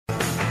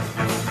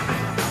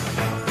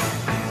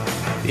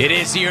It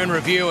is Year in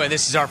Review, and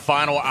this is our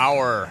final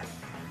hour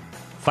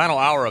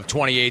of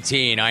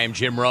 2018. I am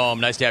Jim Rome.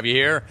 Nice to have you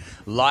here.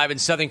 Live in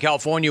Southern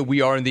California,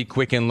 we are in the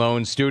Quicken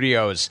Loan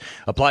Studios.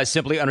 Apply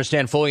simply,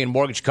 understand fully, and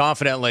mortgage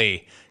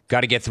confidently.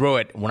 Got to get through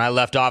it. When I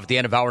left off at the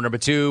end of hour number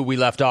 2, we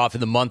left off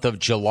in the month of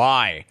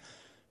July.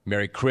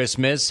 Merry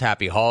Christmas.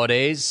 Happy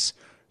holidays.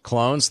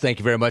 Clones, thank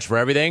you very much for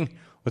everything.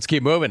 Let's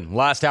keep moving.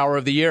 Last hour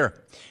of the year.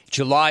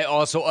 July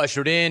also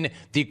ushered in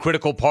the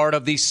critical part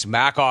of the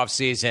smack-off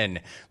season.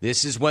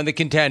 This is when the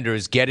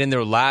contenders get in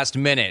their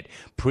last-minute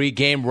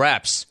pre-game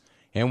reps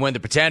and when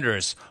the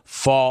pretenders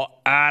fall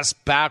ass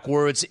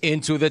backwards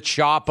into the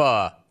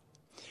chopper.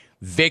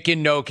 Vic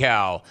in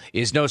NoCal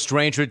is no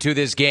stranger to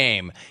this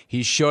game.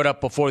 He showed up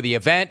before the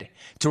event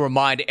to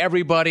remind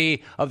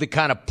everybody of the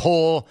kind of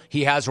pull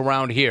he has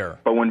around here.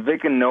 But when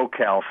Vic in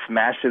NoCal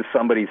smashes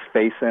somebody's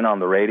face in on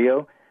the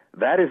radio,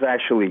 that is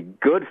actually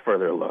good for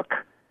their look.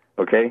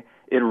 Okay?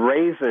 It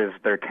raises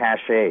their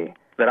cachet.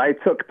 That I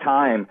took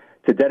time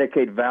to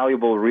dedicate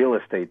valuable real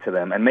estate to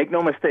them. And make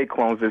no mistake,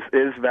 clones, this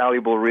is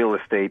valuable real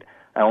estate.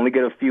 I only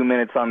get a few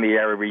minutes on the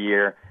air every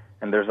year,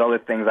 and there's other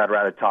things I'd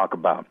rather talk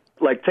about.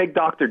 Like, take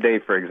Dr.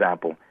 Dave, for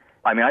example.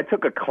 I mean, I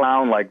took a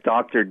clown like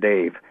Dr.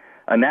 Dave,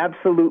 an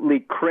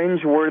absolutely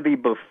cringe-worthy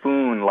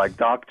buffoon like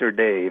Dr.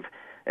 Dave,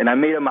 and I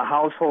made him a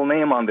household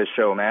name on this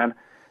show, man.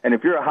 And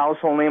if you're a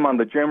household name on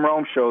the Jim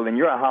Rome Show, then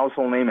you're a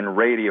household name in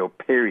radio,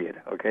 period,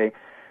 okay?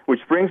 Which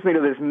brings me to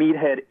this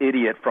meathead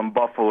idiot from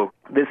Buffalo.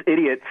 This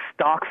idiot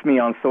stalks me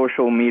on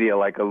social media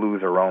like a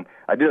loser, Rome.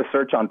 I did a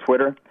search on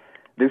Twitter.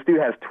 This dude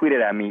has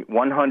tweeted at me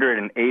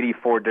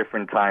 184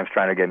 different times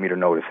trying to get me to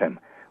notice him.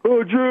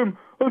 Oh, Jim,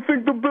 I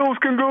think the Bills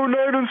can go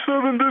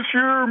 9-7 this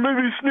year,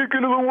 maybe sneak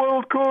into the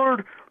wild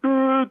card.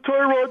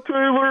 Tyrod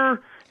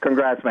Taylor.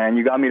 Congrats, man.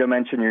 You got me to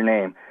mention your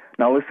name.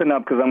 Now listen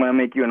up, because I'm going to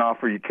make you an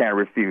offer you can't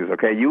refuse,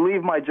 okay? You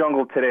leave my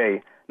jungle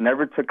today,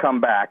 never to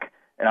come back,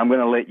 and I'm going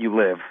to let you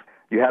live.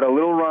 You had a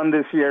little run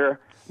this year.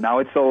 Now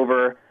it's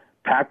over.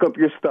 Pack up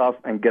your stuff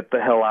and get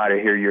the hell out of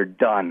here. You're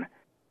done.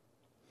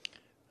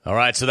 All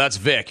right, so that's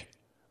Vic.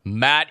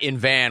 Matt in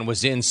Van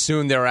was in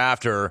soon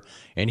thereafter,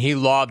 and he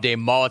lobbed a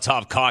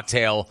Molotov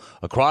cocktail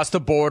across the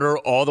border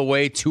all the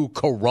way to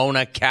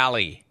Corona,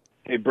 Cali.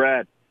 Hey,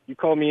 Brad, you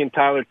call me and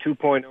Tyler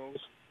 2.0s?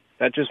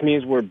 That just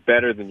means we're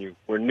better than you.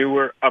 We're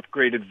newer,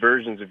 upgraded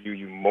versions of you,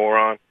 you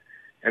moron.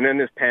 And then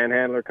this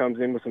panhandler comes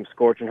in with some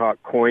scorching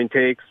hot coin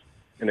takes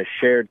and a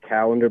shared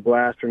calendar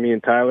blast for me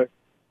and Tyler.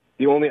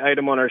 The only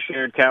item on our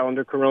shared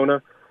calendar,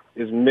 Corona,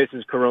 is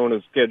Mrs.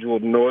 Corona's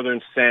scheduled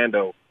Northern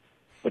Sando.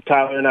 But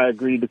Tyler and I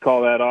agreed to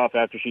call that off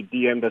after she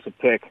DM'd us a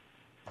pic.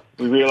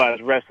 We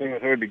realized wrestling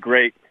with her would be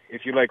great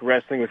if you like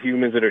wrestling with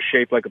humans that are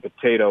shaped like a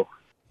potato.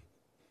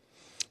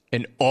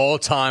 An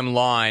all-time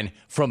line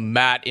from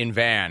Matt in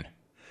Van.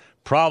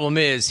 Problem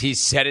is, he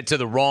said it to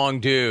the wrong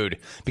dude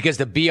because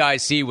the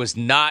BIC was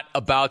not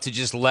about to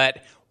just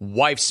let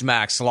wife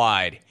smack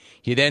slide.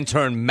 He then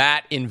turned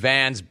Matt in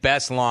Van's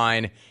best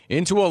line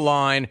into a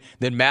line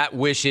that Matt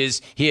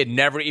wishes he had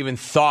never even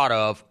thought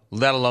of,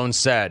 let alone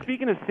said.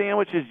 Speaking of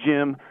sandwiches,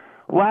 Jim,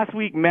 last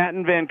week Matt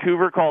in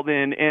Vancouver called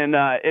in and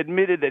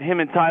admitted that him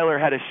and Tyler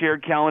had a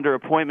shared calendar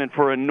appointment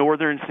for a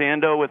Northern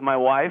Sando with my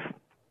wife.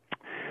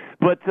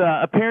 But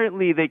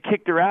apparently they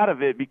kicked her out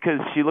of it because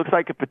she looks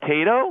like a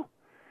potato.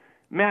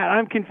 Matt,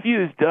 I'm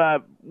confused.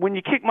 When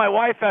you kick my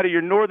wife out of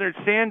your Northern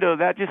Sando,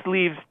 that just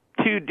leaves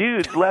two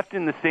dudes left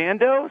in the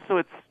Sando, so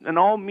it's an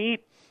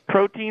all-meat,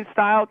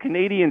 protein-style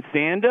Canadian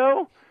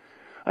Sando?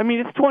 I mean,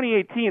 it's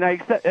 2018.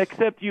 I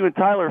accept you and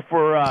Tyler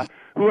for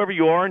whoever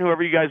you are and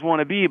whoever you guys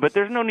want to be, but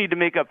there's no need to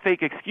make up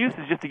fake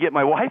excuses just to get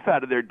my wife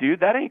out of there,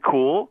 dude. That ain't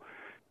cool.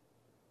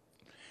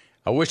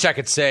 I wish I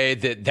could say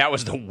that that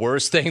was the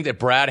worst thing that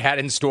Brad had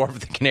in store for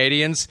the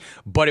Canadians,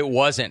 but it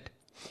wasn't.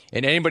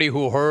 And anybody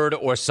who heard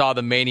or saw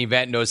the main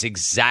event knows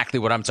exactly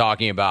what I'm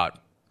talking about.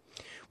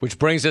 Which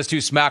brings us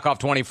to Smack Off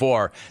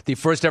 24, the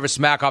first ever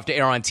Smack Off to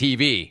air on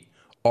TV.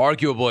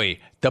 Arguably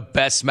the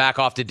best Smack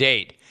Off to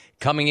date.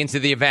 Coming into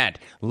the event,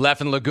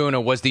 Lef in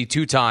Laguna was the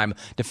two-time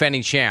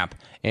defending champ.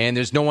 And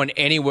there's no one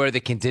anywhere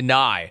that can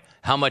deny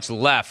how much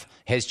Lef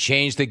has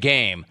changed the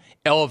game,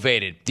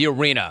 elevated the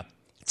arena.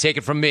 Take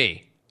it from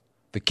me,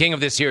 the king of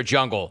this here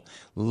jungle.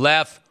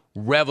 Lef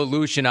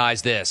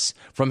revolutionized this,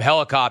 from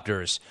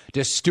helicopters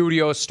to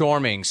studio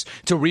stormings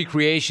to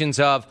recreations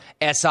of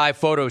SI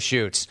photo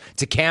shoots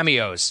to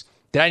cameos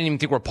that I didn't even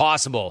think were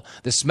possible.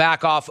 The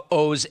Smack Off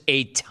owes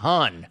a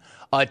ton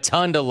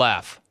to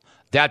Lef.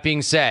 That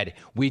being said,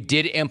 we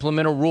did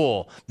implement a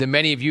rule that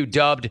many of you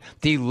dubbed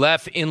the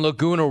Lef in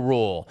Laguna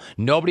rule.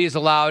 Nobody is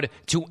allowed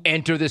to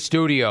enter the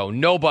studio.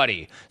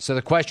 Nobody. So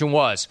the question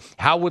was,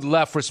 how would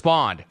Lef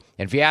respond?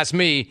 And if you ask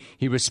me,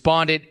 he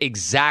responded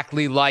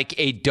exactly like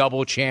a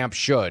double champ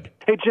should.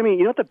 Hey, Jimmy,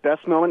 you know what the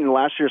best moment in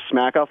last year's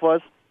Smack-Off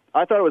was?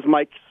 I thought it was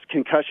Mike's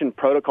concussion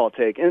protocol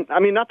take. And, I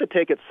mean, not the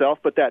take itself,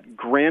 but that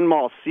grand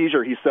mal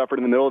seizure he suffered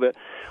in the middle of it.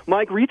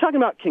 Mike, were you talking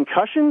about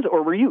concussions,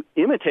 or were you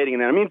imitating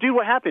that? I mean, dude,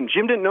 what happened?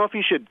 Jim didn't know if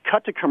he should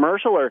cut to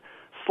commercial or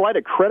slide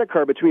a credit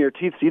card between your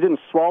teeth so you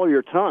didn't swallow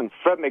your tongue.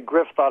 Fred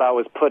McGriff thought I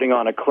was putting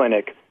on a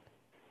clinic.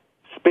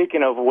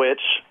 Speaking of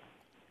which,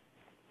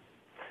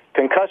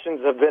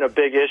 concussions have been a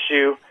big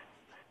issue,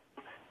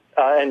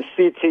 and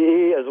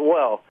CTE as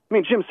well. I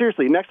mean, Jim,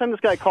 seriously, next time this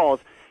guy calls,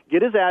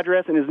 get his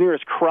address and his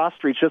nearest cross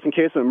street just in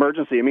case of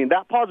emergency. I mean,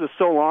 that pause is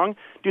so long.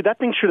 Dude, that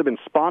thing should have been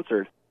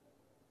sponsored.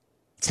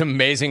 It's an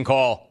amazing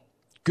call.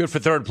 Good for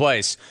third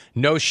place.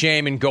 No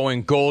shame in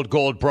going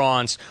gold,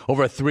 bronze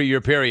over a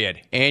 3-year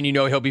period. And you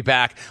know he'll be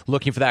back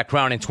looking for that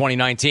crown in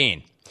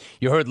 2019.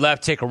 You heard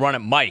Left take a run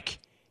at Mike,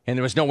 and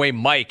there was no way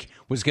Mike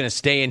was going to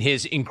stay in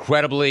his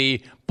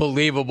incredibly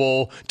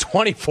believable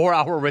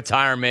 24-hour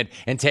retirement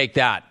and take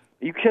that.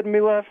 Are you kidding me,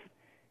 Left?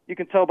 You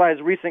can tell by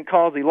his recent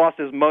calls he lost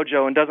his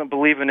mojo and doesn't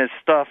believe in his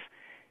stuff.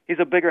 He's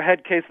a bigger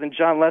head case than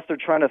John Lester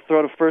trying to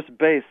throw to first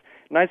base.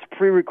 Nice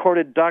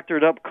pre-recorded,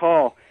 doctored-up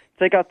call.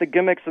 Take out the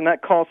gimmicks, and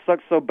that call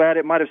sucked so bad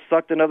it might have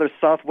sucked another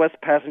Southwest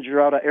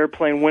passenger out an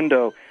airplane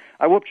window.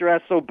 I whooped your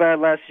ass so bad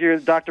last year,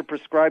 the doctor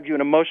prescribed you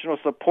an emotional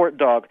support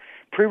dog.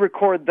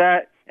 Pre-record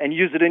that and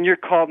use it in your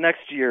call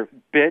next year,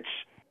 bitch.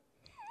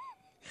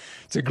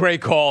 It's a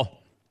great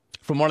call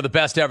from one of the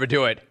best to ever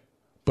do it,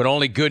 but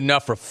only good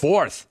enough for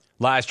fourth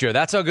last year.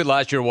 That's how good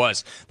last year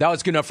was. That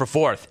was good enough for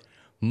fourth.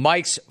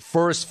 Mike's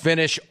first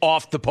finish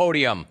off the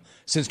podium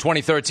since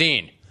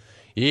 2013.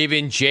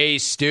 Even Jay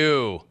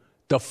Stu,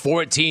 the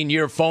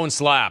 14-year phone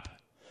slap,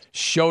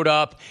 showed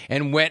up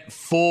and went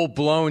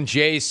full-blown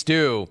Jay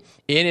Stu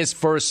in his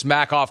first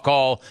smack-off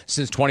call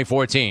since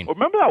 2014.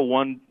 Remember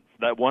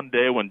that one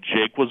day when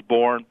Jake was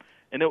born,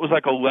 and it was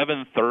like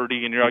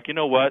 11:30, and you're like, you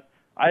know what?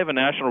 I have a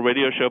national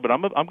radio show, but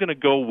I'm going to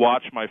go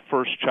watch my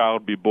first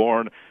child be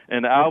born.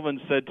 And Alvin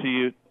said to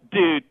you,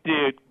 dude,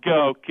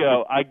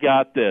 go, I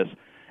got this.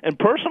 And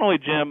personally,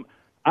 Jim,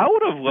 I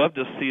would have loved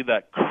to see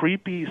that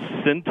creepy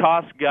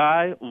Cintas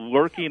guy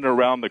lurking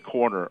around the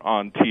corner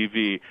on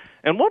TV.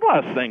 And one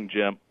last thing,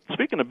 Jim,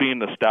 speaking of being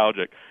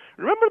nostalgic,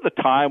 remember the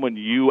time when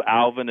you,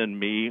 Alvin, and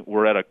me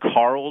were at a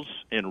Carl's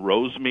in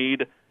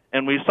Rosemead,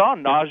 and we saw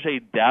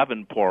Najee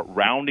Davenport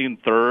rounding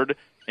third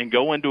and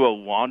go into a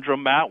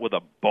laundromat with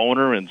a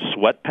boner and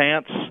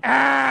sweatpants?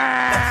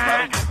 That's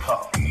not a good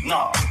call.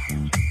 No.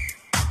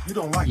 You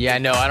don't like Yeah,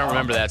 no, I don't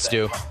remember that,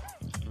 Stu.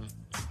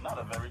 Not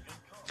a very good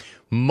call.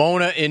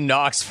 Mona in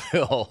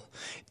Knoxville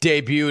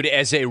debuted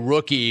as a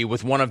rookie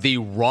with one of the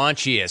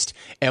raunchiest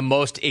and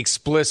most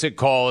explicit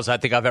calls I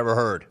think I've ever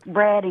heard.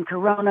 Brad in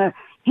Corona,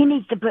 he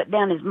needs to put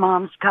down his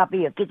mom's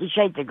copy of 50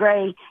 Shades of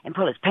Grey and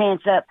pull his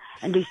pants up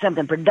and do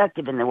something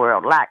productive in the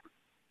world, like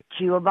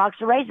chew a box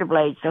of razor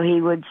blades so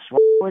he would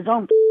swallow his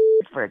own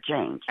for a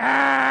change.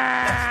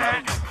 That's not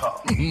a good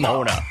call.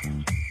 Mona.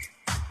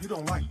 You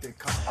don't like that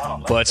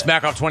call. But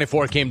Smack Off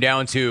 24 came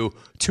down to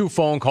two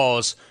phone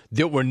calls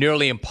that were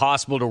nearly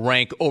impossible to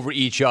rank over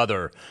each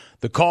other.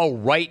 The call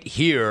right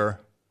here,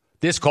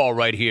 this call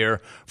right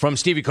here from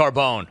Stevie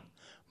Carbone,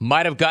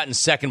 might have gotten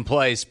second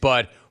place,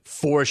 but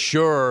for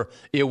sure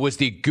it was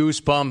the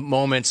goosebump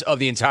moments of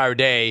the entire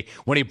day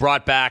when he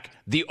brought back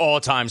the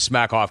all-time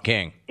Smack Off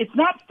king. It's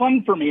not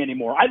fun for me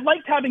anymore. I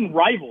liked having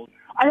rivals.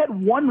 I had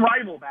one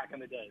rival back in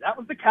the day. That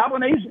was the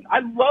Cablinasian. I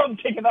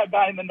loved kicking that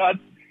guy in the nuts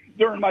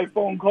during my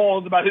phone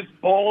calls about his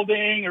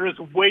balding or his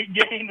weight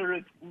gain or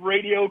his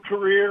radio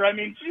career. I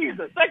mean,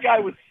 Jesus, that guy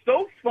was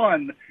so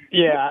fun.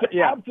 Yeah.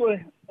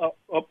 Absolutely.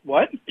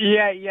 What?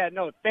 Yeah.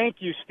 No, thank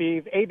you,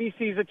 Steve.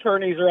 ABC's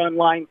attorneys are on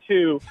line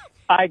 2.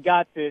 I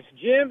got this.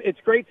 Jim, it's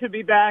great to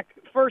be back.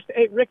 First,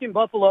 hey, Rick in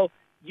Buffalo,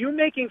 you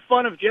making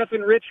fun of Jeff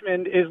in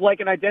Richmond is like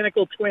an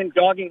identical twin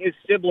dogging his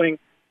sibling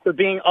for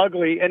being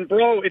ugly. And,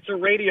 bro, it's a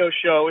radio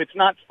show. It's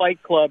not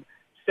Fight Club.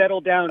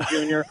 Settle down,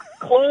 Junior.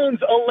 Clones,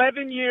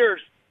 11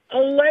 years.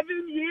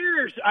 11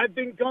 years I've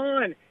been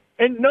gone,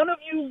 and none of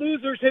you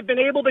losers have been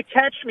able to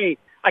catch me.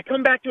 I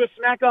come back to a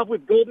Smack Off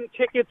with golden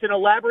tickets and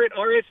elaborate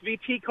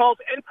RSVP calls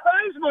and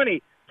prize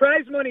money.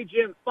 Prize money,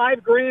 Jim,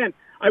 $5,000.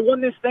 I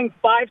won this thing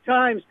 5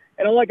 times,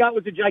 and all I got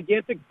was a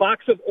gigantic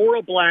box of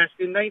Oroblast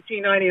in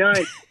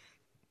 1999.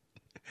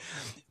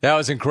 That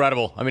was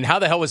incredible. I mean, how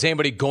the hell was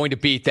anybody going to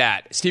beat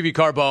that? Stevie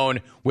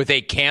Carbone with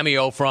a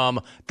cameo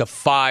from the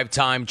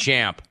 5-time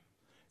champ,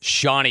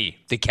 Shawnee,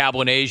 the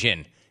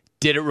Cablinasian.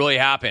 Did it really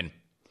happen?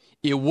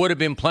 It would have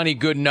been plenty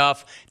good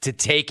enough to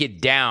take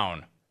it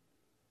down.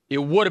 It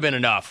would have been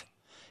enough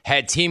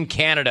had Team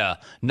Canada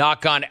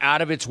not gone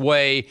out of its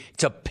way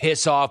to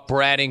piss off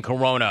Brad in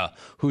Corona,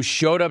 who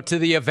showed up to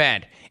the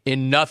event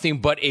in nothing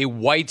but a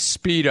white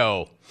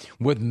Speedo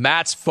with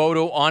Matt's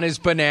photo on his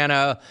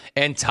banana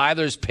and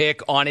Tyler's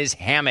pic on his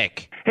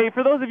hammock. Hey,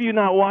 for those of you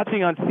not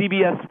watching on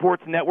CBS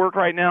Sports Network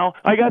right now,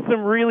 I got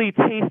some really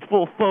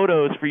tasteful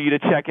photos for you to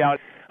check out.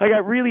 I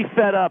got really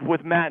fed up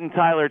with Matt and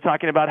Tyler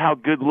talking about how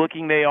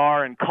good-looking they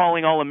are and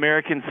calling all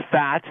Americans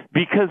fat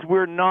because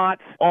we're not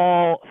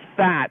all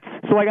fat.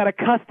 So I got a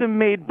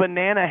custom-made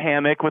banana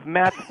hammock with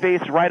Matt's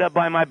face right up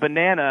by my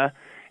banana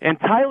and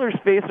Tyler's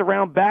face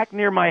around back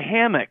near my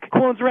hammock.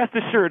 Clones, rest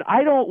assured,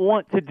 I don't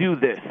want to do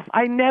this.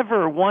 I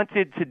never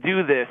wanted to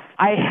do this.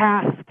 I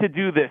have to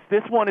do this.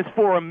 This one is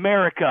for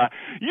America.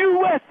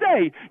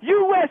 USA!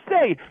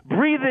 USA!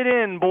 Breathe it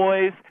in,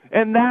 boys.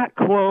 And that,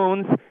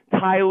 Clones,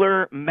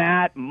 Tyler,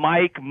 Matt,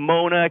 Mike,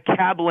 Mona,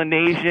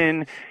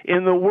 Cablinasian.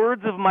 In the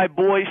words of my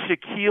boy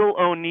Shaquille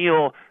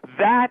O'Neal,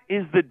 that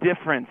is the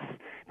difference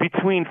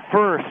between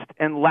first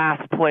and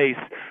last place.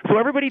 So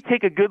everybody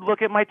take a good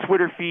look at my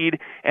Twitter feed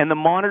and the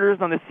monitors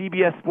on the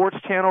CBS Sports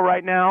channel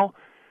right now.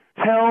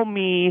 Tell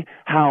me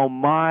how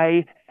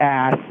my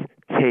ass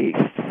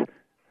tastes.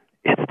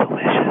 It's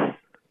delicious.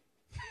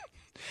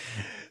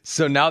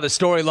 So now the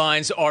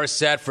storylines are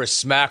set for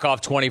Smack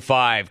Off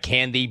 25.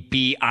 Can the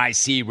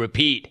BIC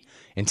repeat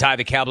and tie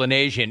the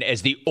Cablinasian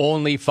as the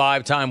only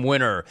 5-time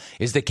winner?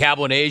 Is the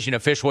Cablinasian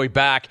officially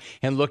back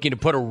and looking to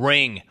put a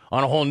ring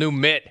on a whole new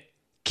mitt?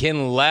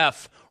 Can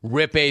Lef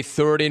rip a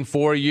third in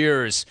 4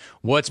 years?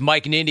 What's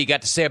Mike and Indy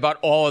got to say about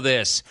all of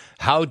this?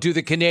 How do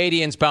the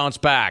Canadians bounce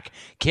back?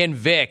 Can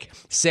Vic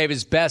save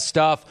his best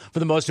stuff for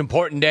the most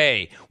important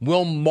day?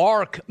 Will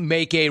Mark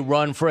make a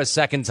run for a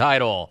second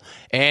title?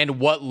 And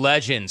what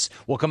legends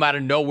will come out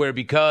of nowhere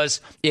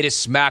because it is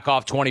Smack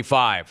Off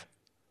 25?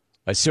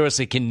 I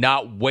seriously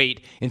cannot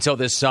wait until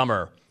this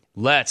summer.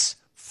 Let's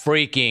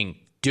freaking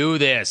do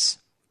this.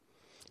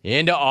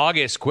 Into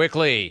August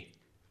quickly.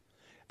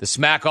 The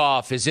Smack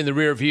Off is in the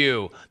rear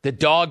view. The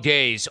dog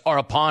days are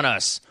upon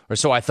us, or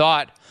so I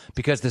thought,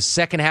 because the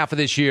second half of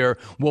this year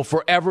will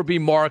forever be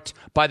marked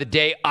by the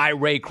day I,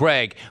 Ray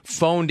Craig,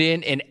 phoned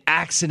in and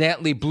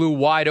accidentally blew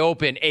wide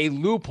open a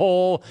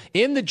loophole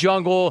in the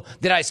jungle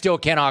that I still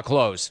cannot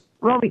close.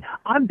 Romy,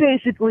 I'm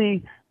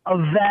basically a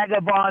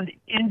vagabond,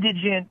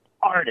 indigent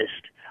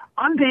artist.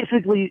 I'm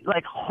basically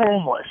like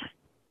homeless.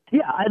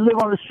 Yeah, I live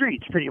on the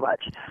streets pretty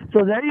much.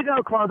 So there you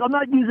go, Claus. I'm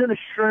not using a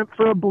shrimp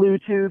for a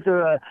Bluetooth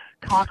or a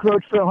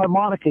cockroach for a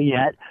harmonica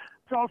yet.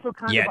 It's also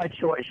kind of by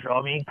choice,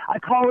 Romy. I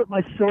call it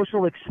my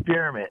social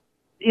experiment.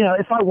 You know,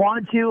 if I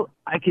wanted to,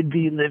 I could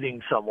be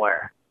living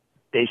somewhere,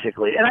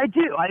 basically. And I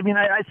do. I mean,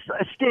 I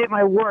stay at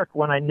my work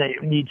when I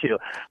need to.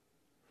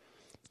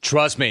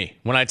 Trust me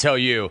when I tell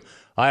you,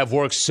 I have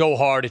worked so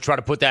hard to try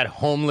to put that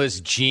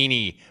homeless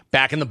genie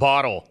back in the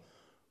bottle,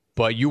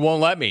 but you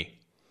won't let me.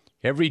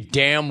 Every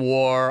damn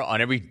war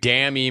on every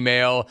damn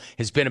email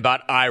has been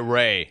about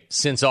Ray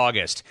since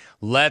August.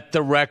 Let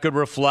the record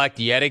reflect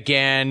yet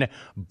again.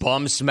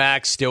 Bum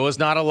smack still is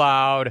not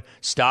allowed.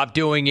 Stop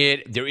doing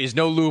it. There is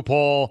no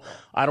loophole.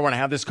 I don't want to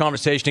have this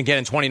conversation again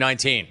in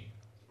 2019.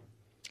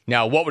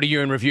 Now, what would a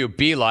year in review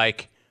be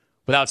like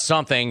without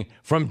something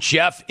from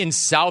Jeff in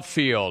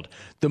Southfield,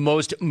 the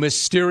most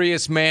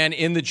mysterious man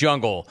in the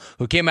jungle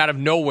who came out of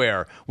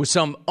nowhere with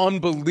some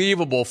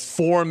unbelievable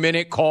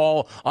 4-minute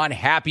call on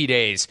Happy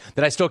Days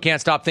that I still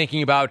can't stop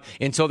thinking about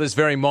until this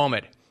very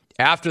moment.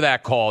 After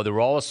that call, there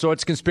were all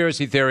sorts of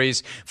conspiracy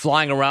theories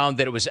flying around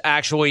that it was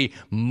actually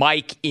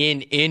Mike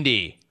in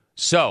Indy.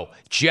 So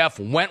Jeff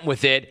went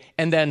with it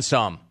and then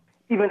some.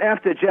 Even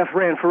after Jeff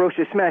ran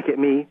ferocious smack at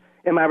me,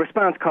 in my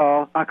response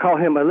call, I call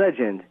him a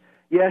legend.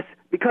 Yes,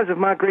 because of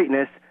my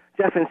greatness,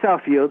 Jeff in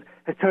Southfield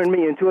has turned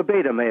me into a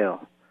beta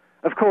male.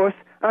 Of course,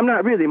 I'm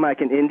not really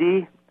Mike in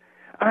Indy.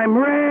 I'm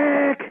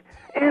Rick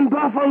in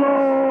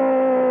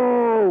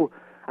Buffalo.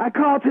 I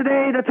called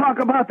today to talk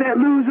about that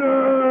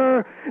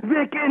loser,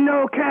 Vic in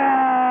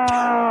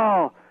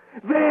NoCal.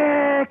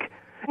 Vic,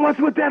 what's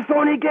with that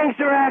phony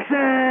gangster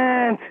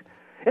accent?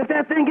 If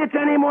that thing gets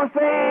any more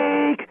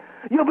fake,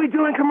 you'll be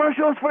doing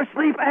commercials for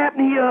sleep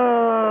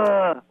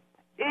apnea.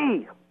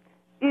 Hey,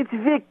 it's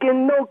Vic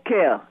in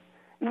NoCal.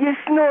 Your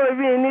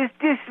snoring is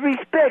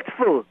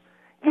disrespectful.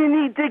 You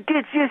need to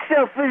get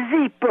yourself a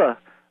Zeepa.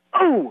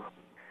 Oh,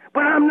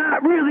 but I'm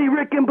not really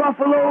Rick in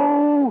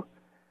Buffalo.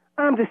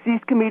 I'm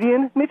deceased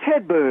comedian Mitch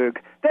Hedberg.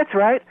 That's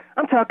right,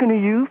 I'm talking to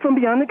you from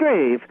beyond the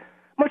grave.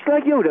 Much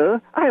like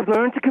Yoda, I have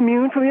learned to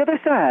commune from the other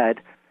side.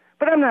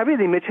 But I'm not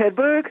really Mitch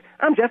Hedberg.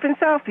 I'm Jeff in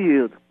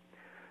Southfield.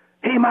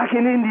 Hey, Mike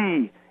and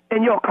Indy.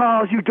 In your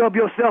calls, you dub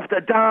yourself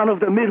the Don of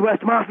the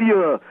Midwest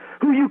Mafia.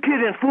 Who you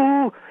kidding,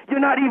 fool?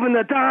 You're not even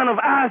the Don of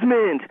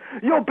Osmond.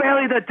 You're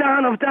barely the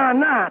Don of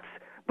Don Knotts.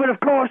 But of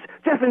course,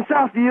 Jeff in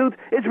Southfield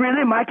is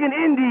really Mike and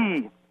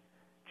Indy.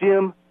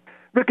 Jim,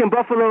 Rick in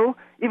Buffalo,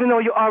 even though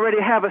you already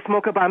have a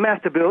smoker by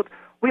Masterbuilt,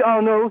 we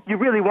all know you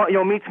really want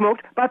your meat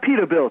smoked by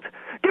Peterbilt.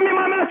 Give me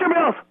my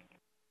Masterbuilt!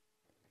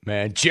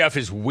 Man, Jeff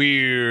is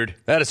weird.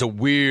 That is a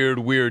weird,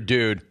 weird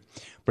dude.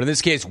 But in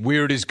this case,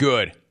 weird is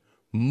good.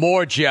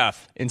 More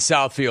Jeff in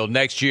Southfield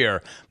next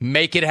year.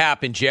 Make it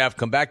happen, Jeff.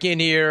 Come back in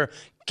here.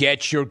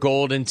 Get your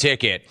golden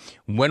ticket.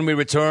 When we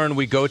return,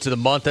 we go to the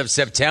month of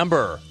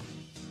September.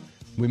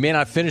 We may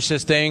not finish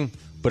this thing,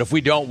 but if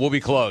we don't, we'll be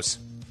close.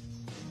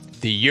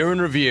 The year in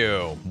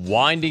review,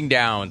 winding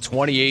down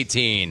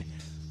 2018.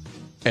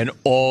 An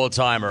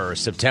all-timer.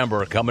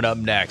 September coming up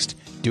next.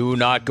 Do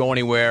not go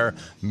anywhere.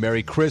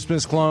 Merry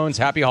Christmas, clones.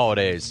 Happy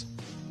holidays.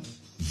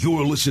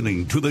 You're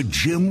listening to The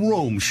Jim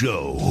Rome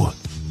Show.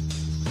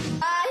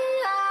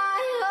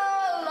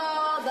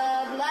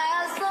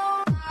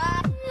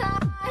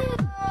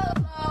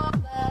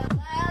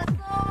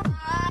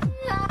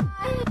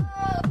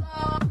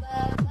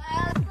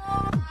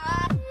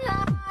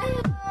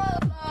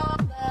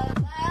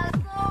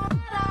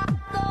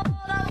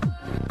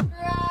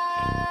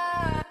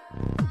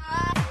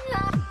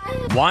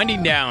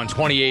 Winding down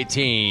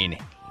 2018,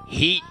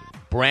 Heat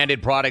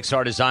branded products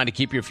are designed to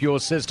keep your fuel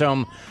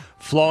system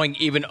flowing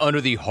even under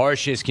the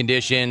harshest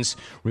conditions.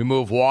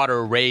 Remove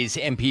water, raise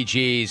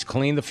MPGs,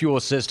 clean the fuel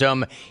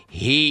system.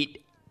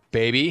 Heat,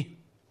 baby.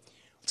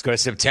 Let's go to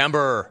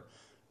September.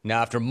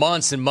 Now, after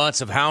months and months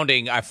of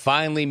hounding, I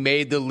finally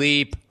made the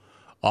leap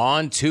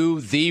onto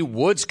the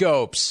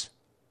Woodscopes.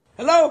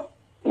 Hello?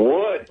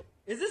 Wood.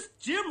 Is this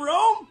Jim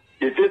Rome?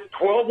 Is this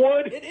 12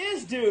 Wood? It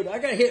is, dude. I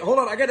gotta hit. Hold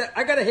on. I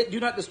gotta hit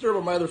Do Not Disturb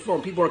on my other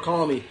phone. People are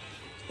calling me.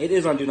 It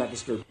is on Do Not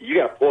Disturb. You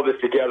gotta pull this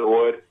together,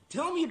 Wood.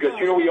 Tell me about Because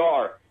here we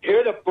are.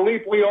 Here the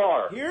bleep we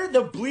are. Here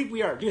the bleep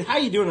we are, dude. How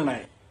you doing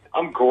tonight?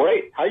 I'm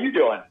great. How you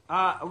doing?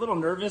 A little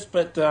nervous,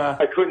 but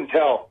I couldn't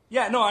tell.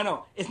 Yeah, no, I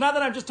know. It's not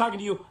that I'm just talking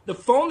to you. The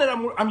phone that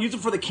I'm using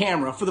for the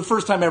camera for the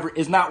first time ever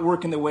is not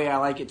working the way I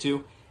like it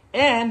to,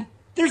 and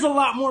there's a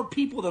lot more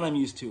people than I'm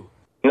used to.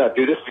 No,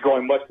 dude, this is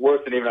going much worse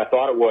than even I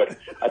thought it would.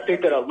 I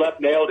think that Aleph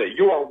nailed it.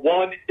 You are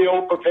one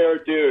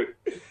ill-prepared dude.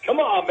 Come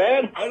on,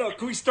 man. I know.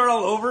 Can we start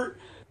all over?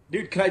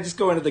 Dude, can I just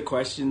go into the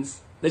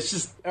questions? Let's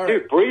just... All right.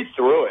 Dude, breathe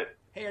through it.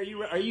 Hey, are you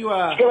You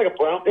got like a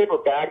brown paper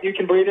bag you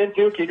can breathe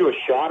into? Can you do a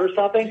shot or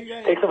something?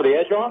 Take some of the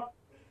edge off?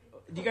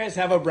 Do you guys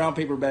have a brown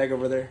paper bag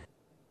over there?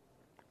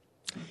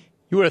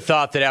 You would have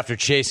thought that after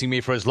chasing me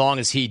for as long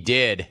as he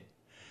did,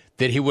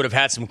 that he would have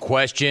had some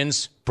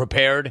questions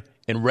prepared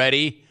and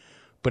ready.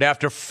 But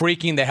after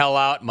freaking the hell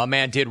out, my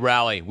man did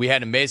rally. We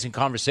had an amazing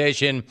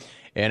conversation,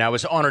 and I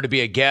was honored to be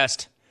a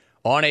guest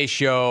on a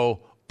show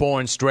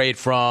born straight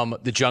from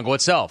the jungle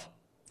itself.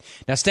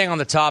 Now, staying on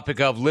the topic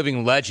of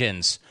living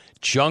legends,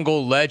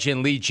 jungle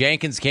legend Lee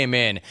Jenkins came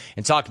in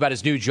and talked about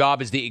his new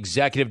job as the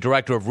executive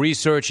director of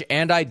research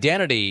and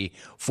identity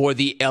for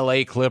the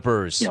LA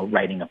Clippers. You know,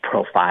 writing a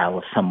profile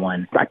of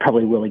someone, I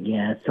probably will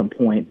again at some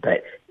point,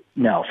 but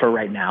no, for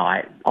right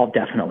now, I'll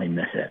definitely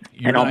miss it.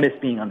 I'll miss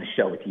being on the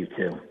show with you,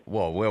 too.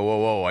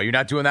 Whoa. Are you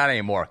not doing that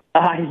anymore?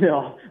 I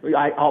know.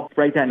 I'll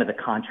write that into the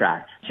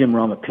contract. Jim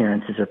Rome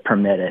appearances are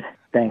permitted.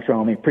 Thanks,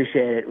 Romy.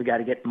 Appreciate it. We got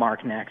to get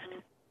Mark next.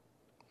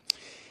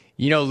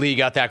 You know Lee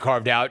got that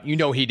carved out. You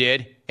know he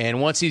did.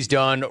 And once he's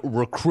done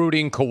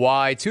recruiting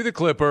Kawhi to the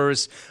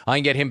Clippers, I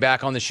can get him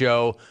back on the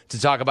show to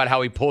talk about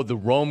how he pulled the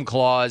Rome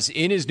clause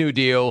in his new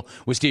deal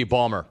with Steve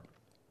Ballmer.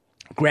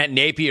 Grant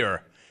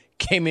Napier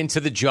came into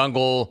the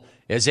jungle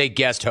as a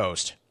guest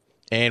host.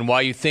 And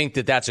while you think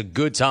that that's a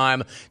good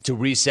time to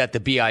reset the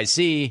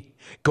BIC,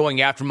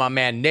 going after my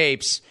man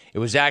Napes, it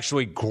was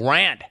actually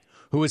Grant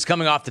who was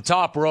coming off the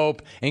top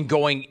rope and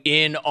going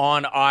in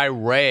on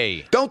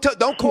Ray. Don't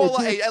call.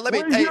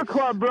 Where's your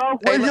club, bro?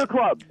 Where's your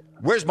club?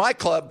 Where's my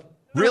club?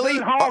 Really?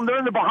 They're at home. They're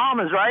in the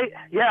Bahamas, right?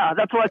 Yeah,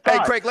 that's what I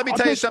thought. Hey, Craig, let me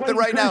tell you something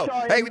right now.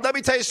 Hey, let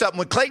me tell you something.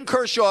 When Clayton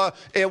Kershaw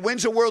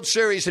wins a World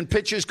Series and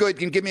pitches good,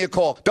 you can give me a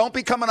call. Don't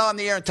be coming on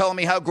the air and telling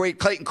me how great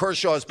Clayton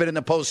Kershaw has been in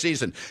the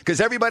postseason, because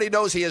everybody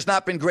knows he has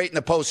not been great in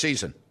the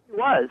postseason. He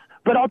was.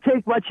 But I'll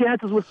take my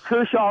chances with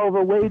Kershaw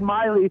over Wade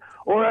Miley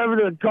or whatever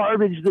the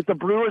garbage that the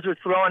Brewers are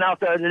throwing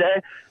out there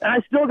today, and I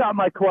still got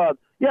my club.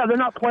 Yeah, they're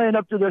not playing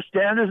up to their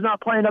standards,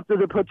 not playing up to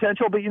their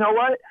potential, but you know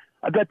what?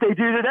 I bet they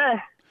do today.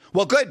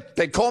 Well, good.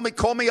 Then call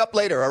me up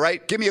later, all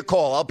right? Give me a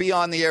call. I'll be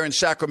on the air in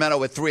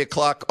Sacramento at 3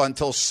 o'clock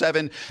until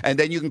 7, and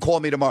then you can call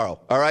me tomorrow,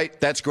 all right?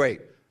 That's great.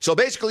 So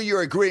basically,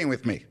 you're agreeing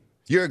with me.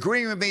 You're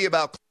agreeing with me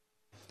about...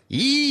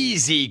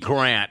 Easy,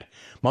 Grant.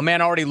 My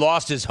man already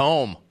lost his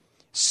home.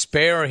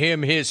 Spare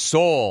him his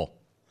soul.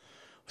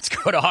 Let's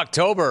go to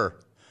October.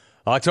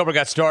 October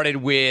got started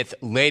with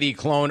Lady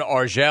Clone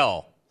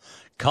Argel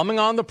coming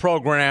on the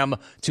program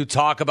to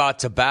talk about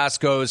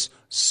Tabasco's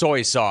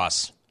soy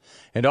sauce.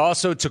 And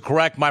also to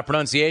correct my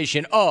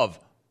pronunciation of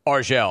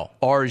Argel.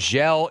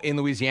 Argel in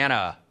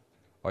Louisiana.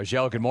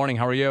 Argel, good morning.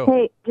 How are you?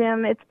 Hey,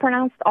 Jim. It's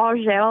pronounced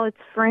Argel. It's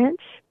French.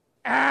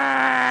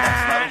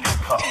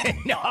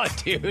 No,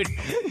 dude.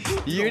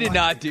 You did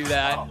not do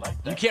that.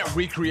 You can't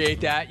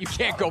recreate that. You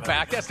can't go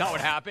back. That's not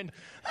what happened.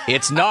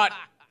 It's not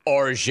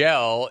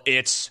Argel.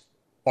 It's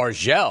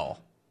Argel.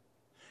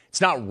 It's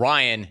not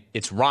Ryan.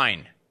 It's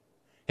Ryan.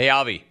 Hey,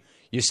 Avi,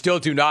 you still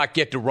do not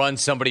get to run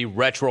somebody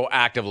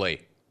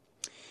retroactively.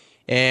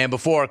 And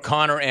before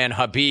Conor and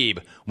Habib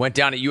went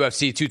down at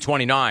UFC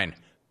 229,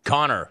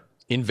 Conor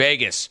in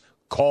Vegas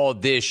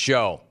called this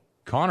show.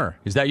 Conor,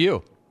 is that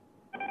you?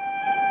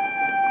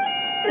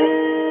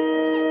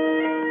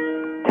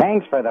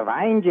 Thanks for the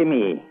wine,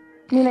 Jimmy.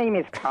 My name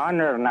is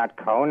Conor, not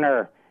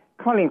Conor.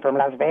 Calling from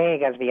Las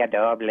Vegas via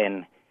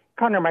Dublin.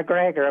 Conor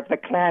McGregor of the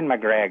Clan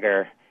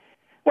McGregor.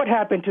 What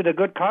happened to the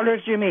good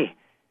callers, Jimmy?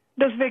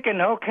 Does Vic and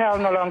Ocal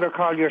no longer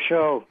call your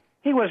show?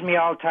 He was me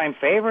all-time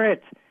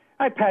favorite.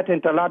 I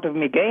patent a lot of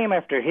me game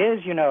after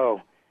his, you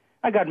know.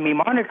 I got me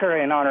moniker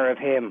in honor of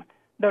him,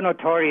 the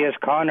Notorious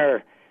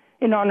Conor,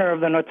 in honor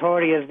of the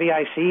Notorious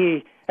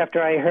VIC,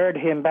 after I heard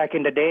him back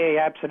in the day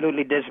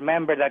absolutely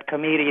dismember that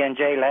comedian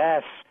Jay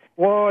Lass.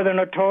 Whoa, the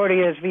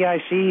Notorious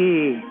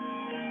VIC.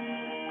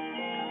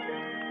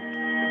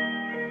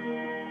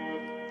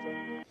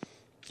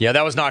 Yeah,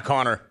 that was not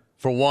Conor.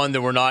 For one,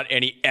 there were not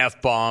any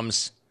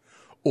F-bombs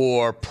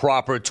or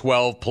proper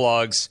 12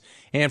 plugs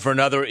And for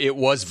another, it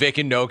was Vic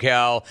and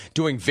NoCal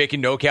doing Vic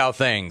and NoCal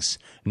things.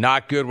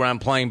 Not good when I'm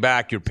playing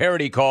back your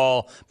parody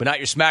call, but not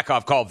your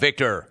smack-off call.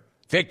 Victor,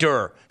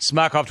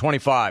 smack-off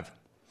 25.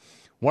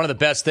 One of the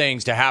best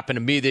things to happen to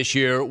me this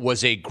year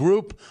was a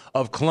group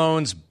of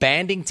clones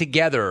banding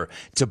together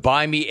to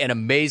buy me an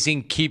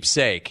amazing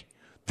keepsake,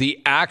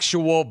 the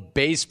actual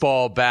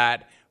baseball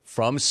bat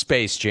from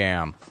Space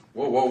Jam.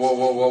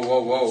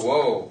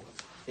 Whoa.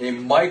 A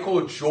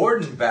Michael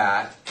Jordan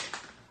bat?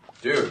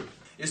 Dude,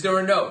 is there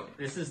a note?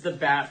 This is the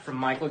bat from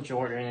Michael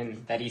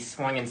Jordan that he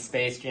swung in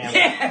Space Jam.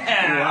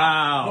 Yeah!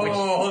 Wow.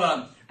 Whoa, hold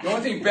on. The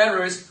only thing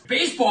better is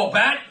baseball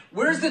bat.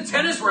 Where's the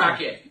tennis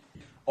racket?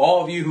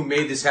 All of you who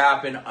made this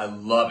happen, I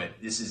love it.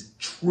 This is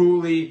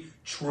truly,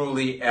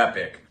 truly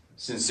epic.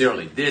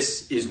 Sincerely,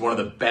 this is one of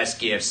the best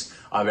gifts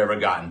I've ever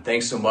gotten.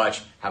 Thanks so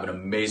much. Have an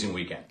amazing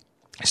weekend.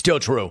 Still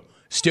true.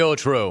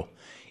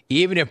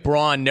 Even if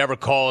Braun never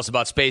calls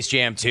about Space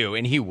Jam 2,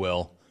 and he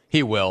will.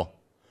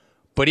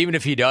 But even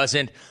if he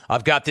doesn't,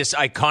 I've got this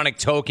iconic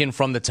token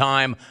from the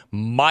time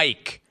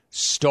Mike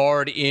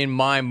starred in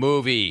my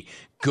movie.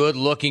 Good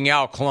looking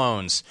out,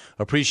 clones.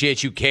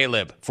 Appreciate you,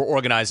 Caleb, for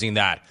organizing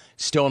that.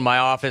 Still in my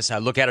office. I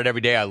look at it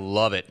every day. I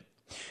love it.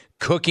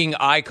 Cooking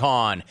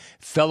icon,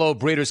 fellow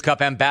Breeders'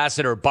 Cup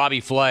ambassador, Bobby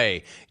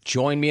Flay.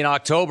 Joined me in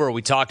October.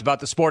 We talked about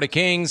the Sport of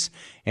Kings,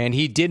 and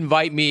he did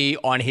invite me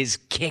on his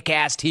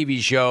kick-ass TV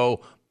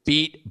show,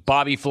 Beat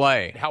Bobby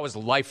Flay. How is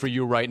life for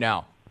you right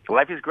now?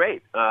 Life is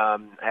great. I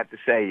have to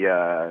say,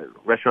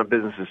 restaurant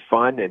business is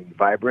fun and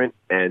vibrant,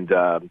 and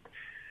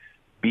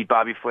Beat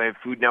Bobby Flay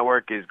Food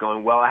Network is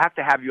going well. I have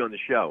to have you on the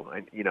show.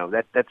 And,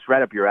 that's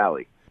right up your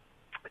alley.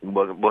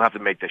 We'll have to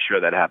make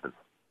sure that happens.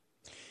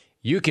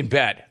 You can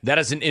bet. That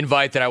is an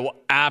invite that I will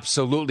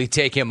absolutely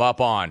take him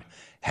up on.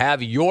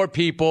 Have your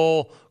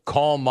people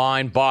call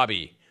mine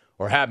Bobby,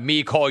 or have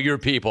me call your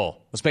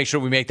people. Let's make sure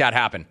we make that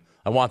happen.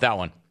 I want that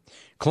one.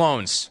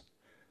 Clones.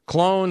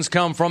 Clones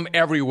come from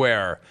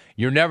everywhere.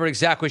 You're never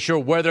exactly sure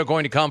where they're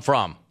going to come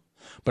from.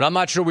 But I'm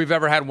not sure we've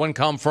ever had one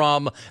come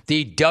from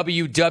the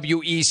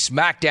WWE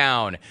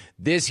SmackDown.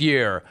 This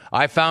year,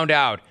 I found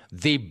out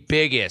the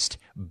biggest,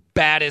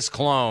 baddest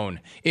clone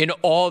in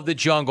all of the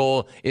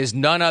jungle is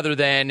none other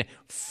than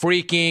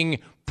freaking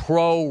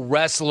pro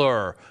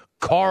wrestler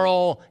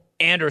Carl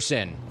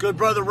Anderson. Good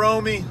brother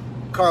Romy,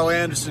 Carl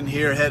Anderson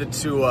here, headed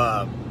to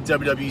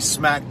WWE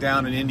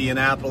SmackDown in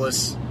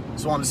Indianapolis.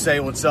 Just wanted to say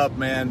what's up,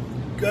 man.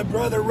 Good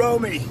brother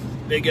Romy.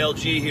 Big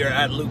LG here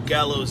at Luke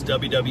Gallows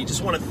WWE.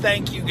 Just want to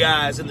thank you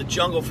guys in the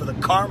jungle for the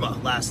karma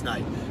last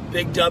night.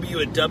 Big W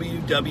at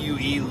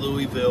WWE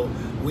Louisville.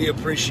 We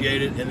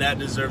appreciate it, and that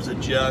deserves a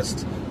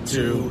just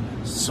too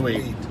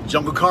sweet.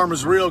 Jungle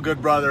karma's real,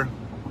 good brother.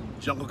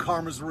 Jungle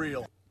karma's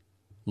real.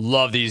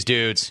 Love these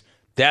dudes.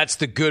 That's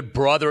the good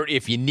brother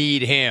if you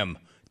need him.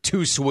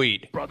 Too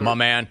sweet, brother. My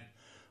man.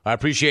 I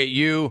appreciate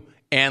you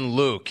and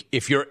Luke.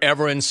 If you're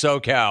ever in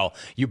SoCal,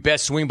 you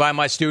best swing by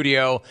my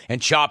studio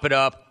and chop it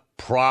up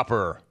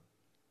proper.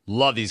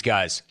 Love these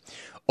guys.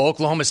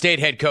 Oklahoma State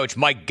head coach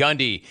Mike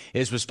Gundy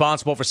is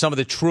responsible for some of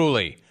the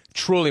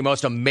truly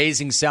most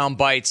amazing sound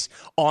bites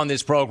on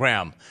this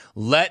program.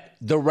 Let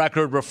the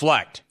record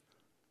reflect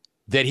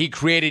that he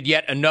created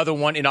yet another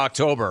one in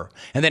October.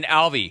 And then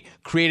Alvy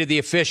created the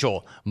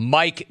official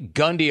Mike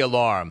Gundy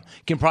alarm,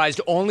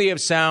 comprised only of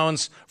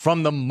sounds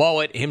from the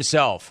mullet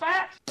himself.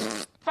 Fat,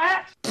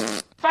 fat, fat,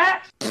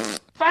 fat,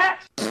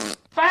 fat,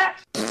 fat,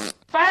 fat,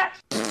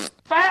 fat,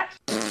 fat,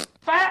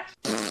 fat,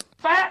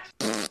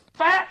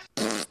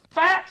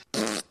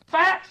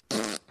 fat,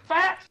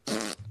 fat,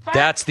 fat.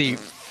 That's the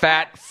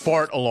fat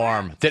fart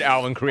alarm that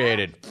Alvin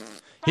created.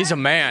 He's a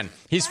man.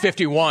 He's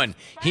 51.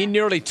 He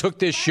nearly took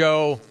this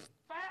show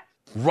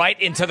right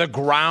into the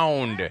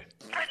ground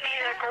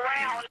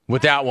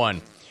with that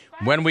one.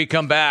 When we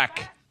come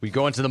back, we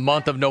go into the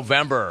month of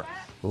November.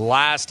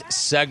 Last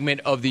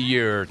segment of the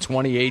year,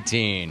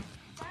 2018.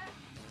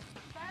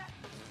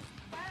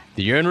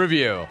 The year in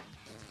review.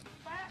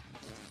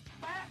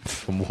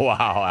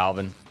 Wow,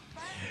 Alvin.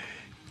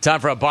 Time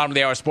for a bottom of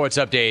the hour sports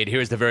update.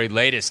 Here's the very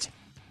latest.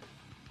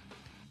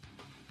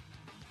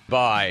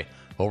 By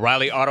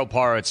O'Reilly Auto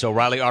Parts.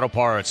 O'Reilly Auto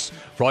Parts.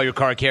 For all your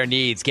car care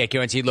needs, get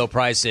guaranteed low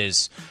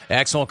prices.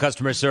 Excellent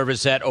customer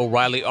service at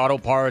O'Reilly Auto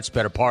Parts.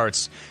 Better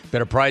parts,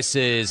 better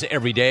prices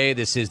every day.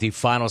 This is the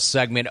final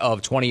segment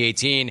of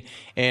 2018.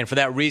 And for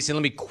that reason,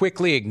 let me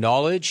quickly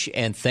acknowledge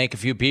and thank a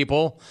few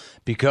people,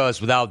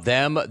 because without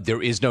them,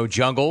 there is no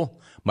jungle.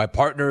 My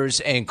partners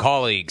and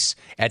colleagues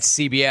at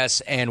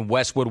CBS and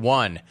Westwood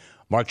One,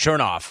 Mark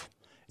Chernoff,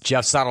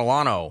 Jeff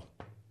Satolano,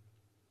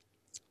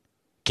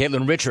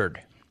 Caitlin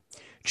Richard,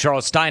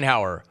 Charles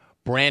Steinhauer,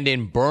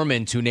 Brandon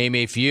Berman, to name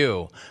a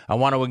few. I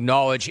want to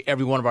acknowledge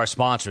every one of our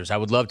sponsors. I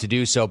would love to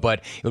do so, but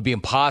it would be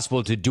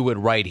impossible to do it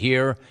right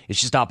here. It's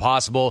just not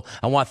possible.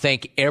 I want to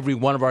thank every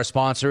one of our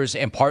sponsors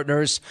and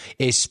partners.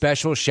 A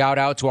special shout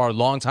out to our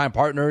longtime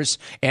partners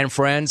and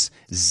friends,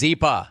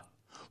 Zipa.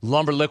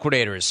 Lumber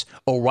Liquidators,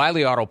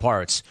 O'Reilly Auto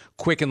Parts,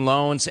 Quicken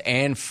Loans,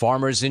 and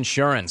Farmers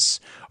Insurance.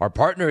 Our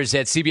partners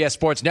at CBS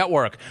Sports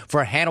Network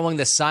for handling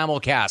the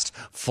simulcast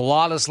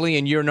flawlessly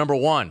in year number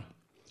 1.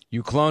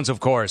 You clones, of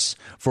course,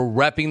 for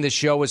repping the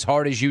show as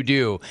hard as you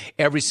do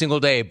every single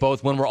day,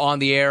 both when we're on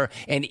the air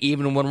and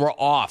even when we're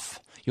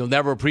off. You'll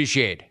never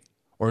appreciate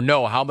or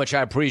know how much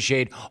I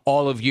appreciate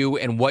all of you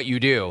and what you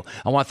do.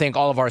 I want to thank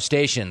all of our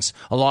stations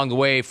along the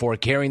way for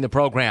carrying the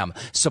program,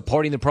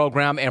 supporting the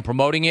program, and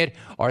promoting it.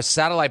 Our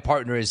satellite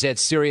partners at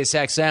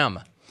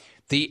SiriusXM,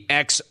 the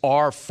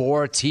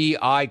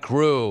XR4TI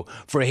crew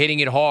for hitting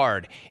it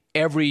hard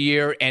every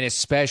year and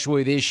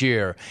especially this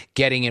year,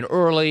 getting in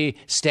early,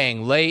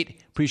 staying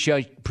late.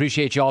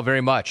 Appreciate y'all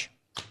very much.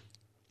 I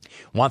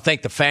want to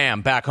thank the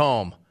fam back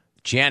home,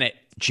 Janet,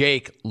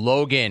 Jake,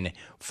 Logan,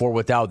 for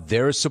without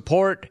their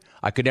support,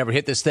 I could never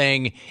hit this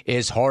thing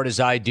as hard as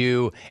I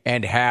do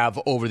and have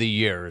over the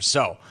years.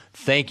 So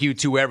thank you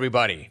to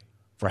everybody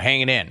for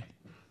hanging in,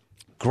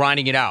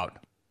 grinding it out,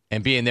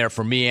 and being there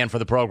for me and for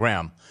the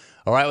program.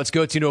 All right, let's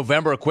go to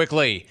November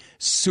quickly.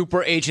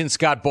 Super agent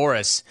Scott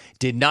Boras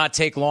did not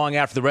take long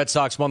after the Red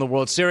Sox won the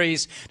World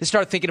Series to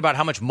start thinking about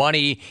how much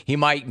money he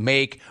might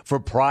make for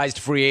prized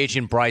free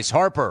agent Bryce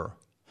Harper.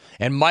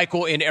 And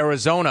Michael in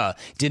Arizona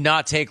did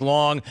not take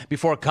long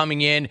before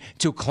coming in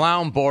to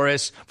clown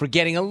Boras for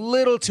getting a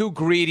little too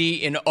greedy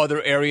in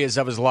other areas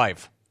of his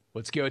life.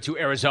 Let's go to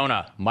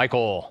Arizona.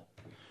 Michael.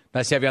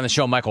 Nice to have you on the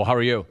show, Michael. How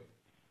are you?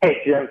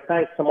 Hey, Jim.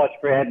 Thanks so much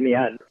for having me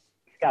on.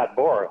 Scott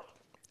Boras.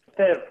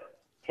 Instead of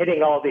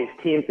hitting all these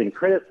teams and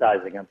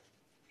criticizing them,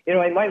 you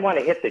know, he might want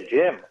to hit the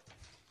gym.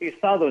 You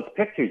saw those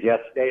pictures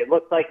yesterday. It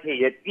looked like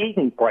he had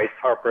eaten Bryce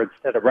Harper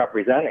instead of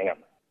representing him.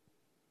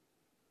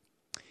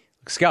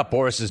 Scott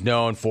Boras is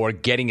known for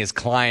getting his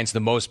clients the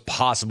most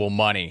possible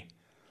money,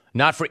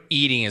 not for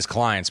eating his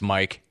clients,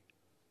 Mike.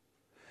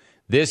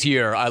 This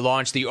year, I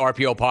launched the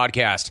RPO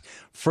podcast.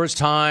 First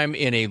time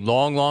in a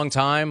long, long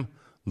time,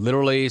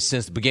 literally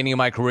since the beginning of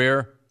my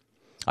career.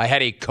 I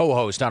had a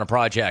co-host on a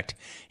project,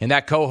 and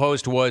that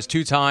co-host was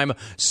two-time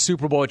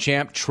Super Bowl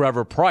champ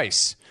Trevor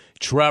Pryce.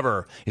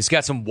 Trevor has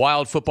got some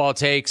wild football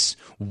takes,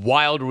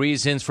 wild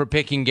reasons for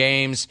picking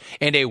games,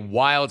 and a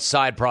wild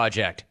side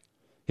project.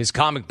 His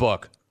comic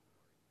book,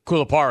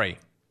 Kulapari.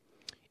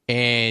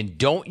 And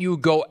don't you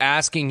go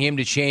asking him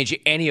to change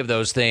any of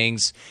those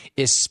things,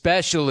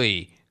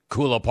 especially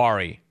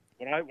Kulapari.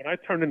 When I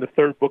turned in the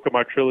third book of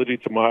my trilogy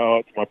to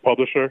my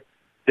publisher,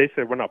 they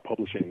said, we're not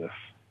publishing this.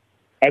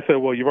 I said,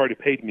 well, you've already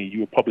paid me. You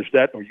will publish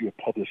that or you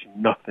will publish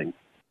nothing.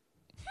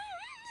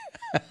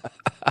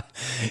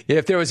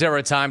 If there was ever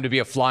a time to be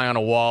a fly on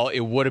a wall,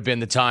 it would have been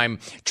the time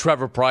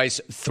Trevor Pryce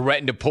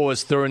threatened to pull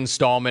his third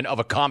installment of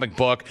a comic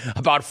book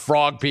about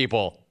frog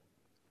people.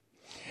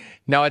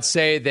 Now, I'd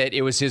say that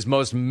it was his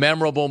most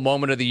memorable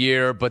moment of the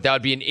year, but that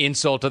would be an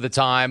insult to the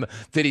time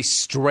that he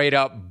straight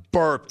up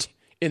burped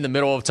in the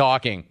middle of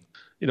talking.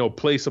 You know,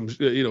 play some,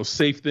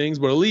 safe things,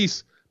 but at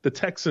least the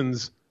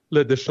Texans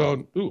led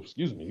Deshaun. Ooh,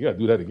 excuse me. You got to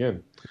do that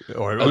again.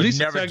 Or at least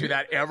never do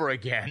that ever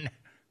again.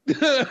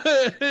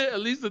 At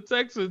least the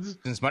Texans.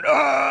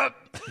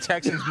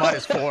 Texans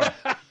minus 4.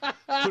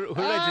 Who did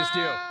I just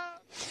do?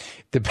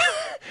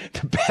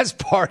 The best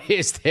part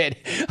is that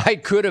I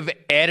could have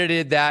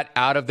edited that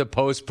out of the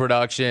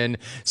post-production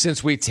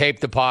since we taped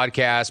the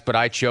podcast, but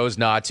I chose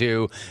not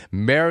to.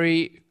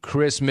 Merry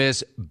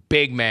Christmas,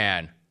 big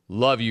man.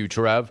 Love you,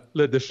 Trev.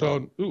 Let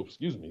Deshaun. Ooh,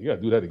 excuse me. You got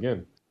to do that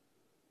again.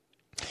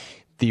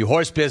 The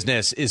horse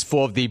business is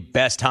full of the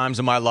best times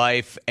of my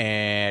life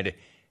and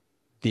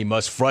the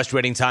most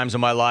frustrating times of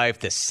my life,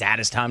 the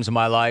saddest times of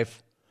my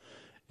life.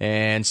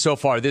 And so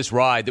far, this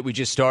ride that we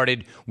just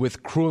started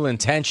with Cruel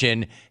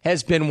Intention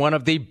has been one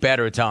of the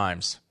better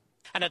times.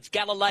 And it's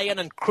Galilean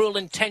and Cruel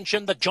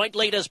Intention, the joint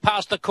leaders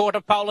past the quarter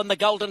pole and the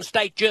Golden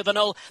State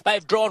Juvenile.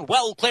 They've drawn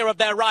well clear of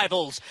their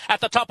rivals at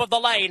the top of the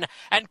lane.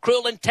 And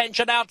Cruel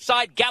Intention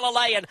outside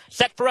Galilean,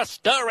 set for a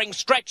stirring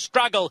stretch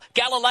struggle.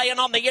 Galilean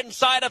on the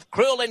inside of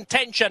Cruel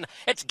Intention.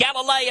 It's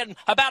Galilean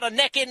about a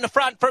neck in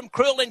front from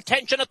Cruel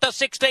Intention at the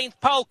 16th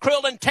pole.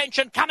 Cruel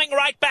Intention coming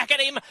right back at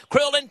him.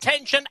 Cruel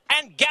Intention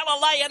and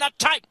Galilean, a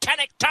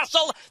titanic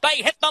tussle.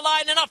 They hit the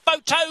line in a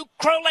photo.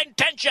 Cruel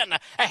Intention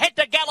ahead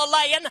to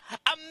Galilean,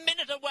 a minute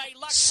away.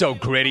 So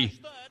gritty,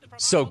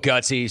 so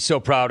gutsy, so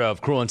proud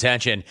of Cruel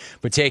Intention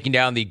for taking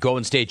down the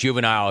Golden State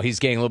Juvenile. He's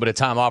getting a little bit of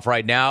time off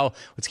right now.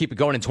 Let's keep it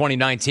going in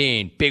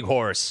 2019. Big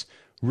horse.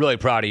 Really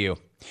proud of you.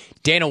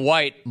 Dana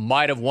White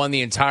might have won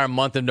the entire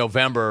month of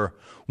November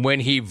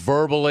when he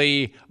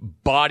verbally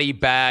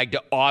body-bagged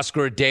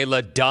Oscar De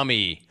La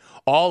Dummy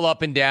all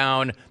up and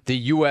down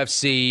the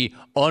UFC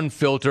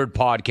Unfiltered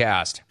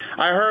podcast.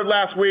 I heard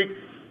last week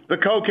the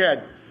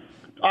cokehead,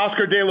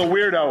 Oscar De La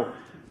Weirdo,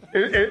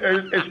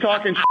 is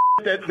talking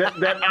shit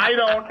that I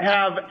don't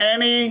have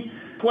any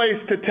place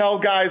to tell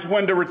guys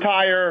when to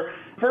retire.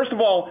 First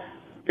of all,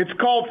 it's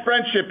called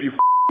friendship, you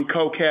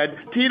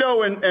cokehead.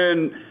 Tito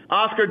and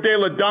Oscar De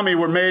La Dummy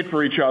were made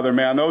for each other,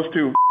 man. Those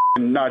two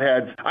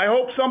nutheads. I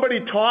hope somebody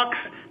talks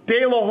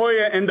De La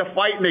Hoya into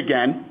fighting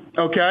again,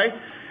 okay?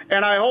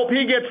 And I hope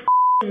he gets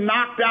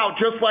knocked out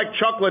just like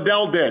Chuck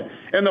Liddell did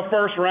in the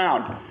first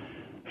round.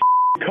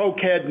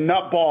 Cokehead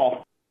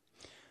nutball.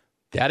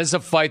 That is a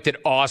fight that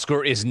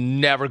Oscar is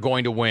never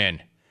going to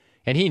win.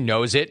 And he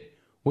knows it,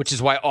 which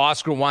is why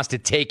Oscar wants to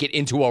take it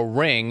into a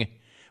ring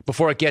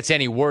before it gets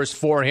any worse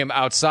for him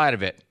outside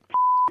of it.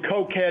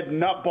 Cokehead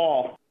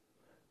nutball.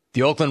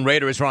 The Oakland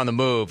Raiders are on the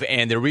move,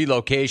 and their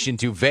relocation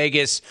to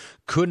Vegas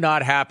could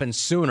happen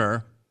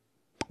sooner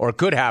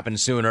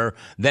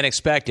than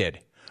expected.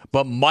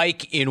 But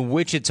Mike in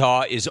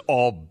Wichita is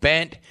all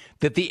bent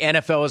that the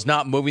NFL is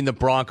not moving the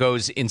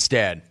Broncos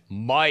instead.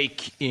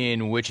 Mike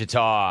in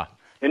Wichita.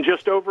 In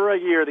just over a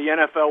year, the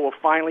NFL will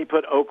finally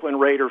put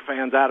Oakland Raider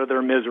fans out of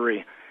their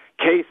misery.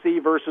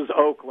 KC versus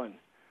Oakland,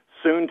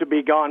 soon to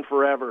be gone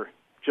forever.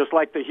 Just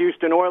like the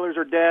Houston Oilers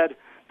are dead,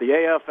 the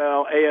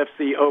AFL,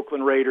 AFC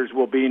Oakland Raiders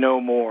will be no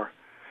more.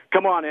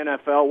 Come on,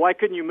 NFL, why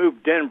couldn't you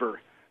move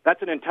Denver?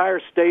 That's an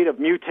entire state of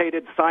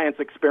mutated science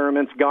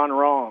experiments gone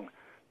wrong.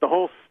 The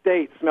whole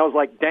state smells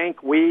like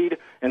dank weed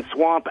and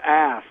swamp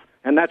ass,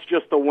 and that's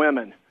just the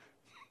women.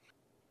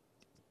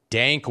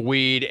 Dank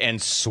weed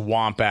and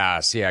swamp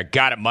ass. Yeah,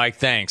 got it, Mike.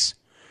 Thanks.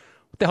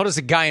 What the hell does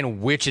a guy in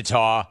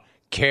Wichita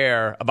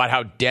care about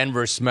how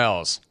Denver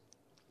smells?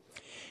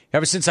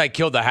 Ever since I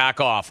killed the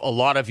hack off, a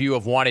lot of you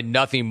have wanted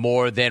nothing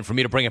more than for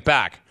me to bring it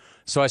back.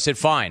 So I said,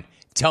 fine,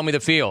 tell me the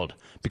field,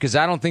 because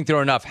I don't think there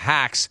are enough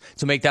hacks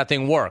to make that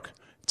thing work.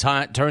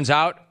 Turns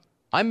out,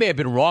 I may have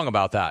been wrong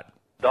about that.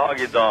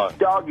 Doggy dog.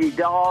 Doggy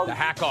dog. The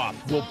Hack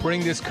Off will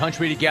bring this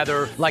country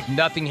together like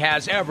nothing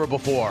has ever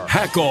before.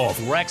 Hack Off.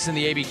 Rex and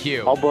the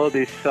ABQ. I'll blow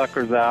these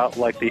suckers out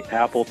like the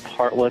apple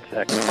tartlets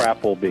at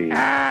Crapplebee.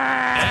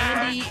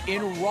 Andy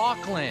in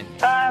Rockland.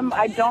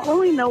 I don't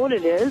really know what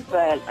it is,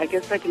 but I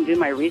guess I can do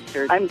my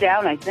research. I'm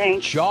down, I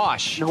think.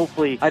 Josh. And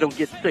hopefully I don't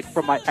get sick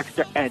from my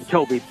extra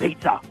anchovy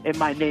pizza. And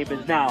my name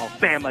is now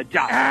Bama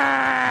Josh.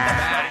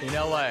 Matt in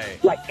LA.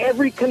 Like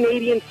every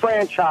Canadian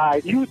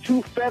franchise, you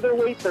two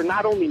featherweights are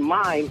not only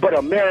mine, but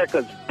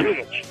America's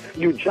bitch.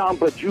 You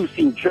Jamba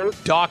juicing jerk.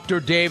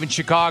 Dr. Dave in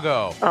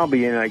Chicago. I'll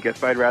be in, I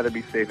guess, but I'd rather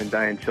be safe than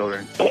dying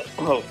children.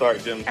 Oh, sorry,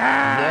 Jim.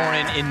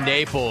 Lauren in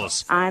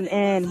Naples. I'm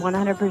in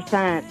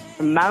 100%.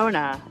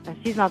 Mona,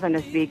 she's nothing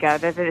to speak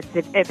of, if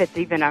it's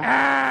even a...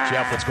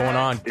 Jeff, what's going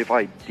on? If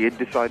I did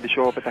decide to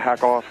show up at the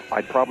Hack Off,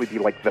 I'd probably be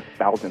like the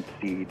 1,000th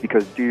seed,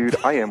 because, dude,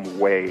 I am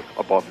way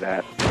above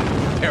that.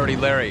 Parody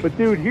Larry. But,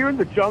 dude, here in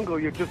the jungle,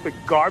 you're just a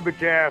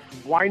garbage-ass,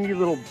 whiny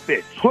little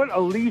bitch. Put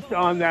a leash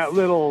on that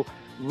little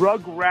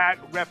rugrat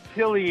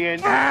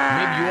reptilian. Maybe you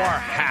are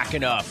hack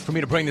enough for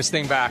me to bring this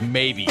thing back.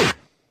 Maybe.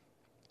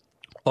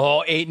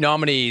 All 8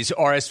 nominees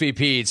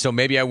RSVP'd, so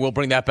maybe I will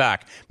bring that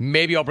back.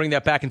 Maybe I'll bring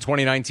that back in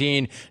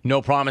 2019.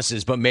 No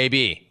promises, but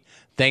maybe.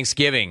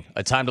 Thanksgiving,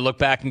 a time to look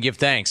back and give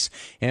thanks.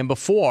 And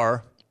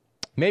before,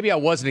 maybe I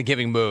was in a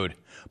giving mood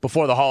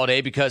before the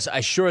holiday, because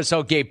I sure as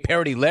hell gave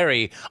Parody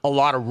Larry a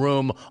lot of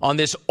room on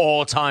this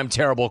all-time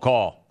terrible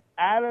call.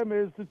 Adam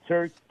is the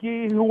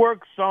turkey who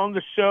works on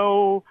the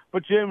show,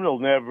 but Jim will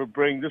never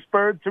bring this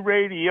bird to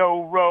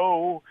Radio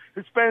Row.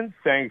 He spends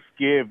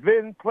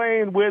Thanksgiving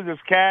playing with his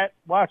cat,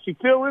 watching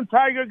Phil and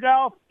Tiger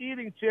golf,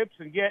 eating chips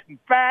and getting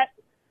fat.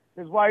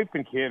 His wife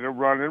and kid are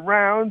running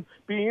around,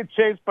 being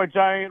chased by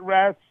giant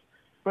rats,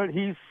 but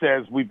he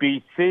says we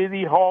beat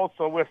City Hall,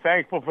 so we're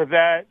thankful for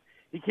that.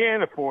 He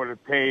can't afford a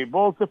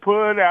table to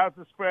put out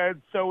the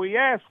spread, so he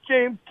asked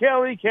James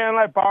Kelly, can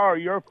I borrow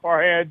your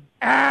forehead?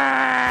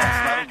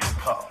 Now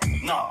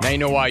you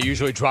know why I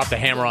usually drop the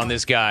hammer on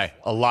this guy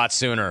a lot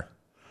sooner.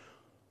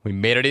 We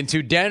made it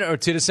into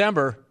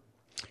December.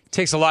 It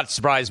takes a lot to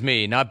surprise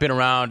me. Not been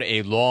around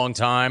a long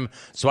time,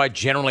 so I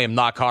generally am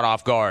not caught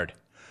off guard.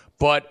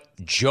 But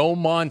Joe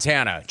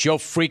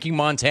freaking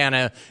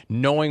Montana,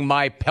 knowing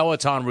my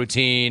Peloton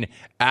routine,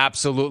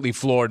 absolutely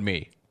floored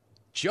me.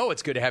 Joe,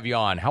 it's good to have you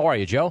on. How are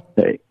you, Joe?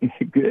 Hey,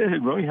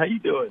 good, Roy. How you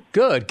doing?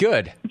 Good.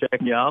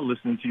 Checking you out,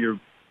 listening to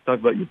talk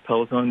about your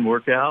Peloton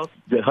workouts.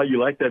 How you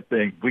like that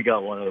thing? We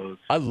got one of those.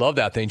 I love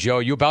that thing, Joe.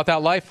 You about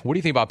that life? What do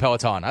you think about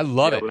Peloton? I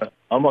love it.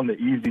 I'm on the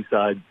easy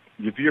side.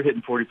 If you're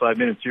hitting 45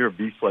 minutes, you're a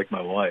beast like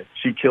my wife.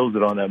 She kills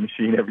it on that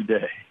machine every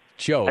day.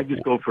 Joe. I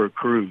just go for a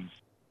cruise.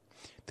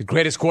 The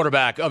greatest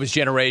quarterback of his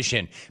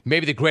generation.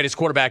 Maybe the greatest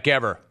quarterback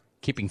ever.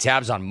 Keeping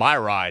tabs on my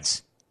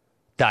rides.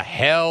 The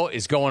hell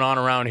is going on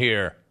around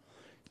here?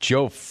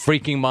 Joe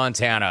freaking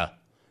Montana.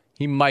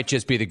 He might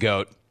just be the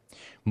GOAT.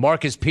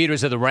 Marcus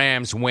Peters of the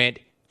Rams went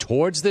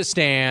towards the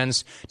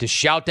stands to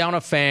shout down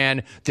a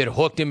fan that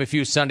hooked him a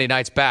few Sunday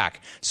nights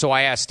back. So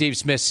I asked Steve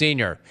Smith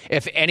Sr.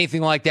 if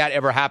anything like that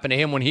ever happened to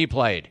him when he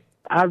played.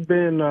 I've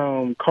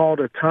been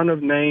called a ton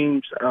of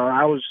names.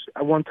 I was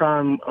at one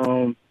time,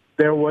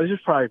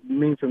 it's probably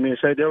mean for me to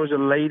say, there was a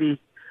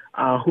lady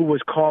who was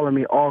calling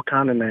me all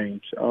kind of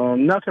names.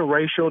 Nothing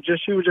racial,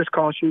 she was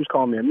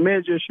calling me a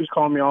midget, she was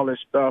calling me all this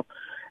stuff.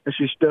 And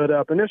she stood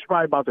up, and this was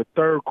probably about the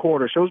third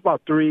quarter. So it was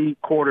about 3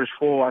 quarters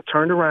full. I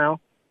turned around,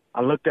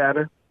 I looked at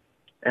her,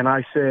 and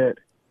I said,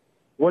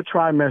 what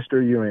trimester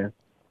are you in?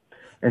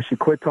 And she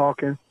quit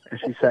talking, and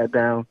she sat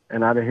down,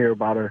 and I didn't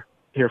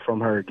hear from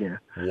her again.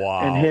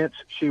 Wow. And hence,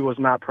 she was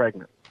not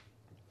pregnant.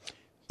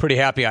 Pretty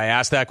happy I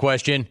asked that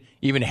question.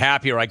 Even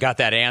happier I got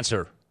that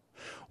answer.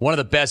 One of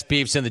the best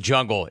beefs in the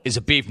jungle is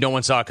a beef no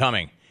one saw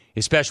coming,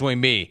 especially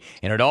me.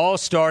 And it all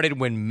started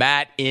when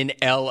Matt in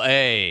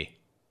L.A.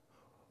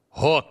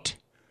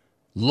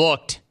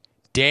 looked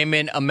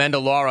Damon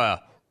Amendolara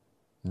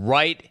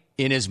right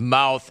in his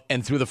mouth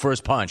and threw the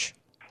first punch.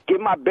 Give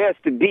my best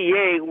to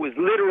D.A., who is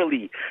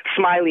literally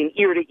smiling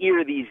ear to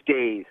ear these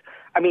days.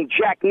 I mean,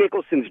 Jack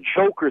Nicholson's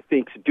Joker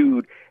thinks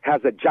dude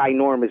has a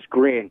ginormous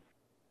grin.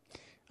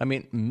 I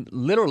mean,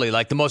 literally,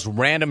 like the most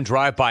random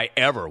drive-by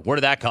ever. Where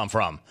did that come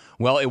from?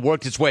 Well, it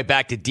worked its way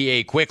back to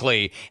D.A.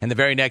 quickly, and the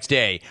very next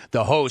day,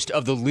 the host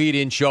of the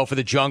lead-in show for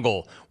the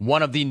Jungle,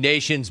 one of the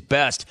nation's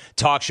best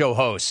talk show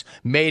hosts,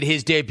 made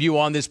his debut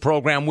on this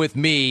program with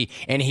me,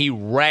 and he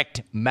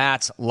wrecked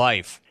Matt's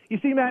life. You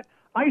see, Matt,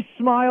 I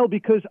smile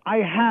because I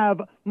have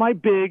my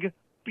big,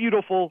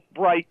 beautiful,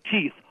 bright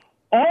teeth.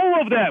 All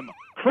of them.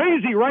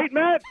 Crazy, right,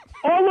 Matt?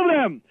 All of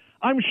them.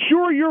 I'm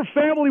sure your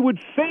family would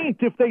faint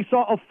if they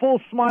saw a full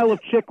smile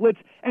of chiclets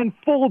and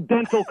full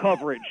dental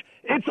coverage.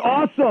 It's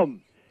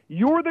awesome.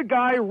 You're the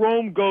guy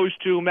Rome goes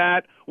to,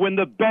 Matt, when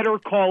the better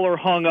caller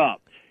hung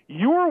up.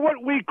 You're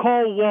what we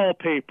call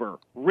wallpaper,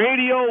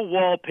 radio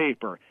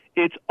wallpaper.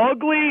 It's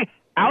ugly,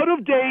 out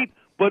of date,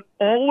 but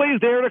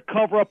always there to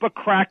cover up a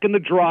crack in the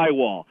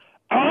drywall.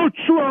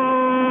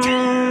 Outro!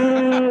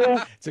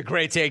 It's a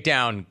great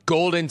takedown.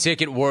 Golden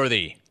ticket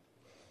worthy.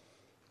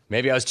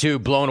 Maybe I was too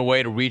blown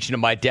away to reach into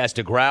my desk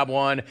to grab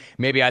one.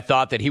 Maybe I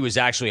thought that he was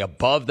actually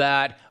above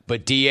that.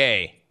 But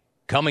D.A.,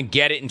 come and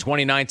get it in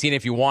 2019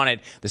 if you want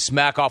it. The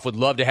Smack Off would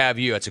love to have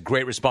you. That's a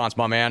great response,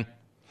 my man.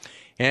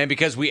 And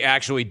because we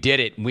actually did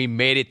it, we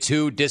made it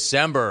to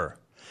December.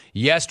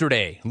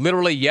 Yesterday,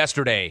 literally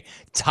yesterday,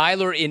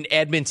 Tyler in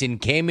Edmonton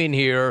came in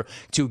here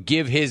to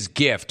give his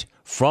gift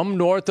from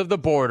north of the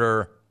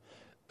border,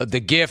 the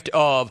gift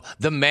of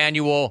the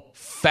manual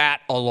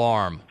fat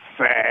alarm.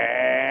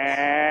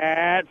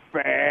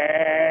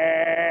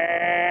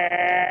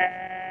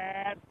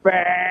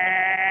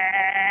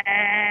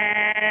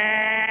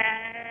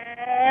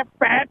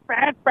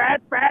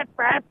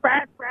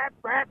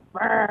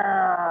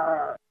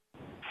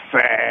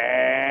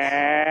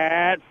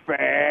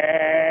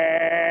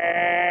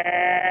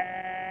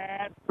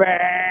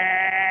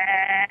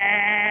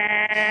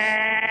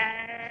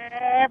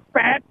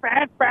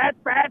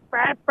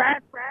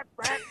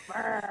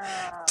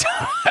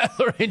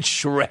 Tyler in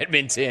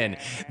Shredmonton,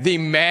 the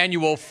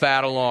manual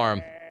fat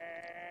alarm.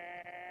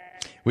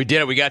 We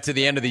did it. We got to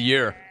the end of the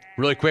year.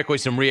 Really quickly,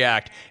 some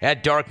react.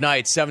 At Dark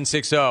Knight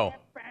 760.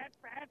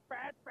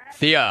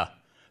 Thea,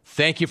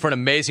 thank you for an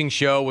amazing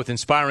show with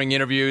inspiring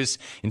interviews,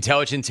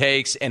 intelligent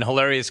takes, and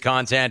hilarious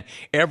content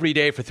every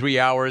day for 3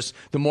 hours.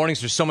 The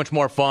mornings are so much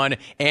more fun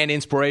and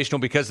inspirational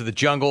because of the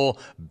jungle.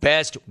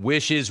 Best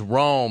wishes,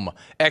 Rome.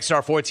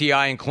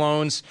 XR4TI and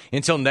clones.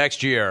 Until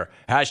next year.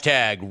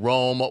 Hashtag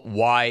Rome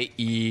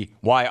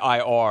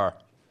YEYIR.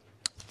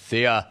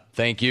 Thea,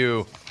 thank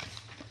you.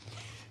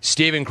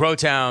 Stephen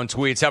Crowtown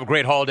tweets, have a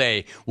great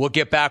holiday. We'll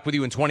get back with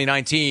you in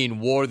 2019.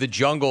 War the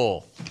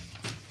Jungle.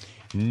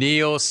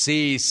 Neil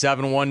C.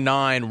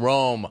 719,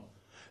 Rome.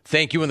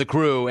 Thank you and the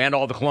crew and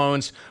all the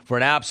clones for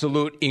an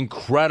absolute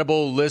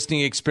incredible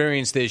listening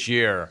experience this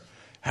year.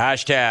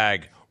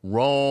 Hashtag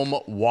Rome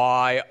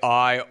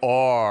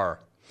YIR.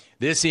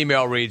 This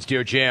email reads,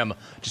 Dear Jim,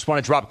 just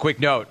want to drop a quick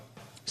note.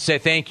 Say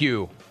thank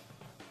you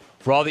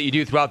for all that you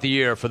do throughout the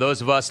year. For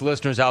those of us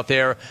listeners out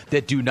there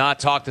that do not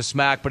talk the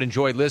smack but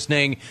enjoy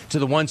listening to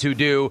the ones who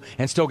do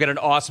and still get an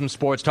awesome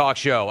sports talk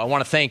show, I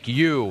want to thank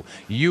you.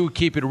 You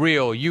keep it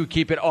real. You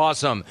keep it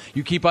awesome.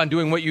 You keep on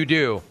doing what you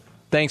do.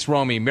 Thanks,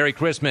 Romy. Merry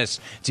Christmas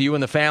to you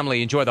and the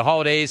family. Enjoy the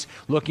holidays.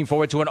 Looking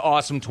forward to an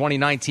awesome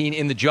 2019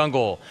 in the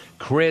jungle.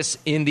 Chris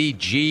in the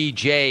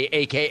GJ,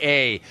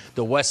 a.k.a.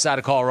 the west side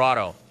of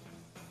Colorado.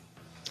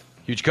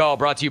 Huge call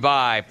brought to you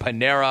by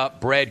Panera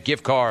Bread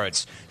gift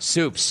cards.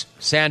 Soups,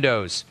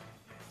 Sandos,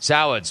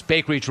 salads,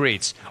 bakery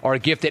treats are a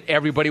gift that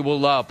everybody will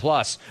love.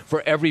 Plus,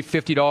 for every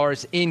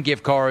 $50 in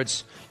gift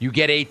cards, you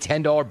get a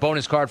 $10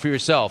 bonus card for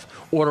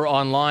yourself. Order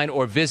online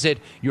or visit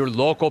your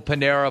local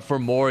Panera for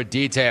more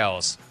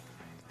details.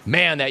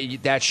 Man,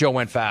 that show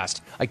went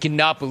fast. I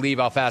cannot believe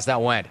how fast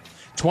that went.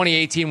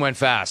 2018 went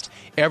fast.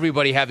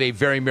 Everybody have a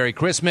very Merry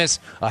Christmas,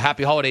 a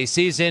happy holiday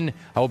season.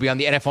 I will be on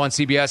the NFL on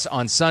CBS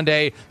on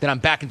Sunday. Then I'm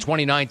back in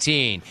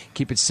 2019.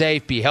 Keep it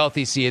safe, be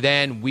healthy. See you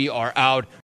then. We are out.